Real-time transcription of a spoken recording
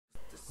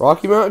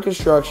Rocky Mountain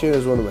Construction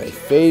is one of my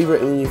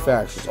favorite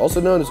manufacturers,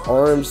 also known as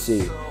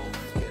RMC.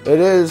 It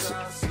is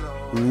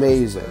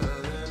amazing.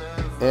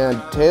 And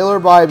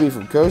Taylor Bybee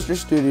from Coaster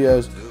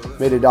Studios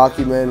made a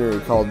documentary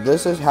called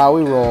This Is How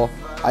We Roll.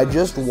 I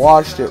just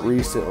watched it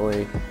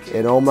recently,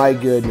 and oh my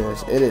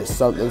goodness, it is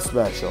something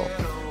special.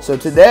 So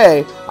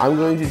today, I'm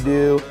going to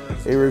do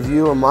a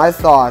review of my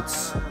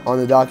thoughts on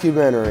the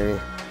documentary.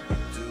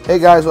 Hey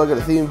guys, welcome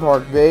to Theme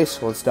Park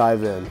Base. Let's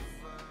dive in.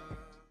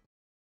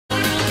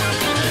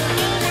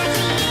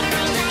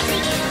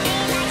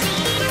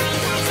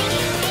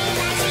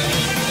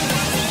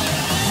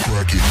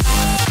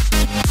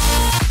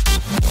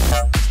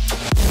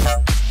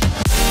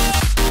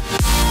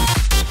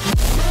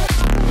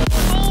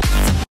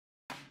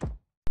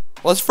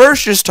 Let's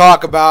first just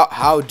talk about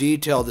how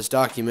detailed this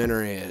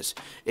documentary is.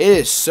 It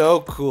is so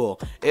cool.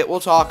 It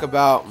will talk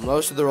about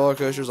most of the roller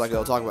coasters, like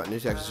it'll talk about New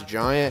Texas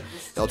Giant,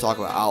 it'll talk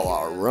about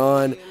Outlaw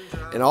Run,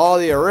 and all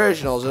the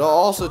originals. It'll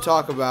also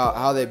talk about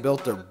how they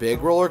built their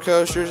big roller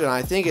coasters, and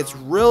I think it's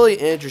really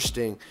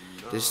interesting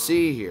to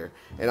see here.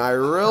 And I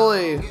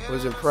really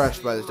was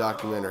impressed by this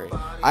documentary.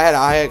 I had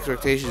high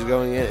expectations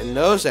going in, and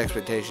those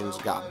expectations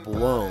got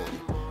blown.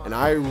 And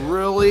I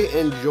really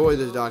enjoyed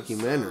this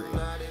documentary.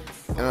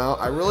 And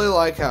I really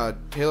like how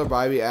Taylor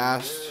Bybee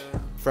asked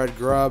Fred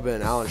Grubb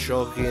and Alan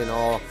Schulke and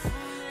all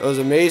those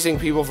amazing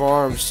people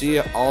from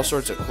RMC all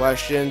sorts of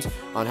questions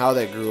on how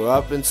they grew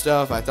up and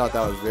stuff. I thought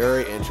that was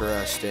very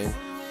interesting.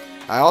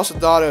 I also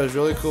thought it was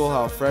really cool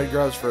how Fred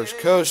Grubb's first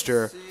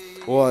coaster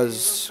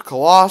was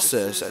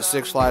Colossus at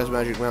Six Flags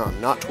Magic Mountain,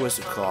 not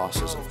Twisted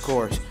Colossus, of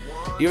course.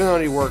 Even though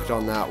he worked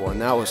on that one,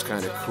 that was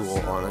kind of cool,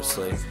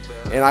 honestly.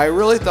 And I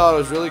really thought it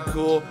was really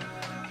cool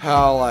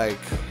how, like,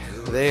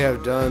 they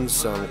have done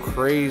some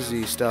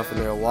crazy stuff in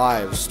their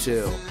lives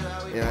too,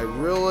 and I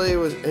really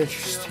was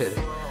interested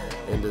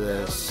into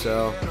this.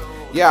 So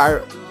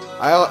yeah,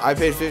 I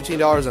paid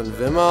 $15 on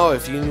Vimeo.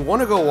 If you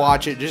want to go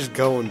watch it, just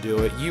go and do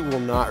it. You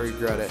will not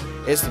regret it.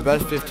 It's the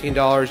best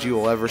 $15 you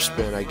will ever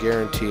spend, I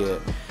guarantee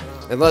it,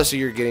 unless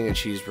you're getting a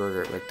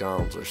cheeseburger at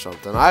McDonald's or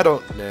something. I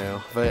don't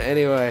know, but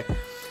anyway,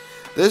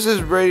 this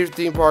is Brady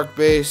Theme Park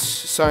Base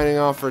signing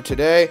off for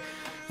today.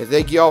 And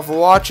thank you all for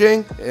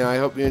watching, and I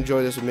hope you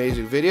enjoyed this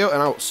amazing video,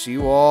 and I will see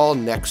you all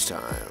next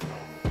time.